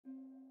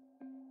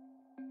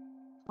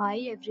Hi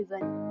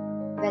everyone,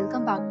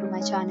 welcome back to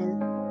my channel,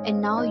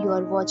 and now you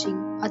are watching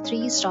a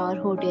 3-star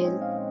hotel.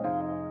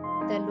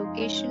 The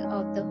location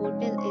of the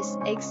hotel is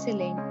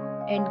excellent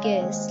and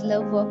guests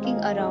love walking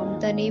around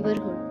the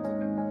neighborhood.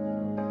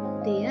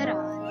 There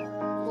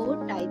are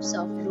 4 types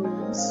of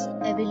rooms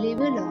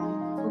available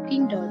on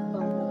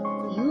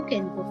booking.com. You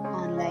can book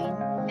online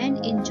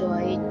and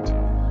enjoy it.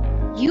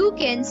 You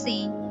can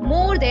see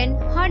more than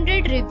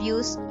 100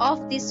 reviews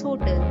of this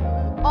hotel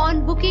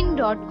on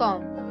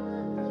booking.com.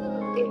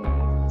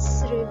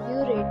 Its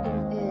review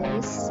rating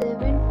is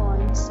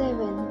 7.7,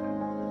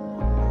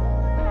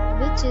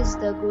 which is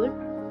the good.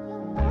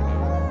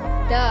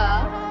 The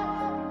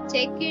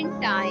check-in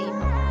time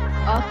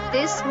of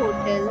this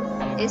hotel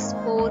is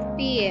 4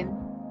 p.m.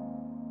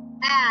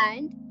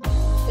 and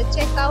the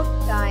checkout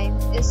time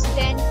is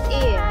 10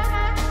 a.m.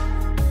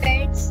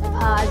 Pets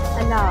are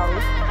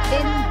allowed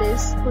in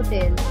this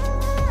hotel.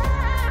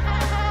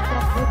 The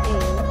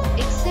hotel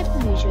accepts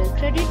major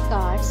credit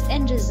cards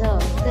and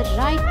reserves the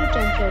right to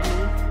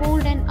temporarily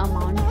hold an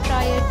amount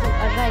prior to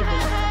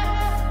arrival.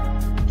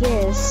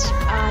 Guests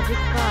are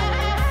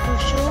required to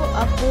show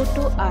a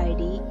photo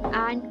ID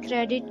and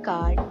credit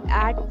card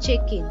at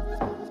check-in.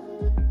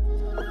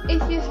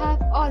 If you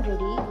have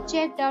already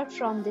checked out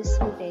from this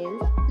hotel,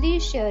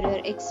 please share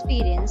your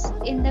experience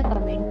in the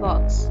comment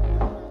box.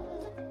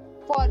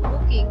 For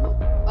booking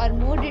or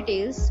more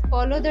details,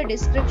 follow the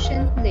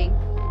description link.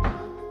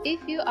 If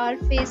you are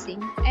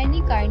facing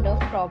any kind of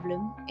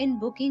problem in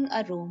booking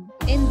a room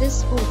in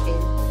this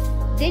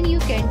hotel, then you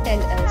can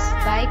tell us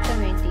by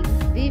commenting.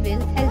 We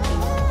will help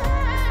you.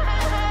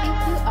 If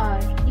you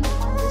are new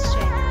on this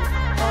channel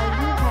or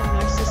you have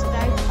not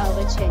subscribed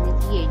our channel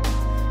yet,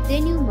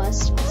 then you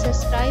must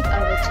subscribe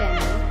our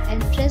channel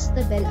and press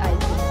the bell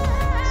icon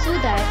so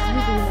that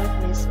you do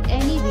not miss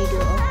any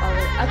video of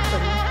our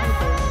upcoming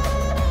hotel.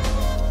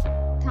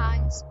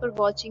 Thanks for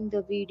watching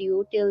the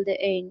video till the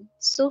end.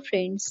 So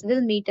friends,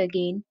 we'll meet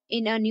again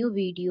in a new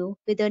video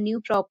with a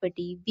new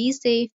property. Be safe.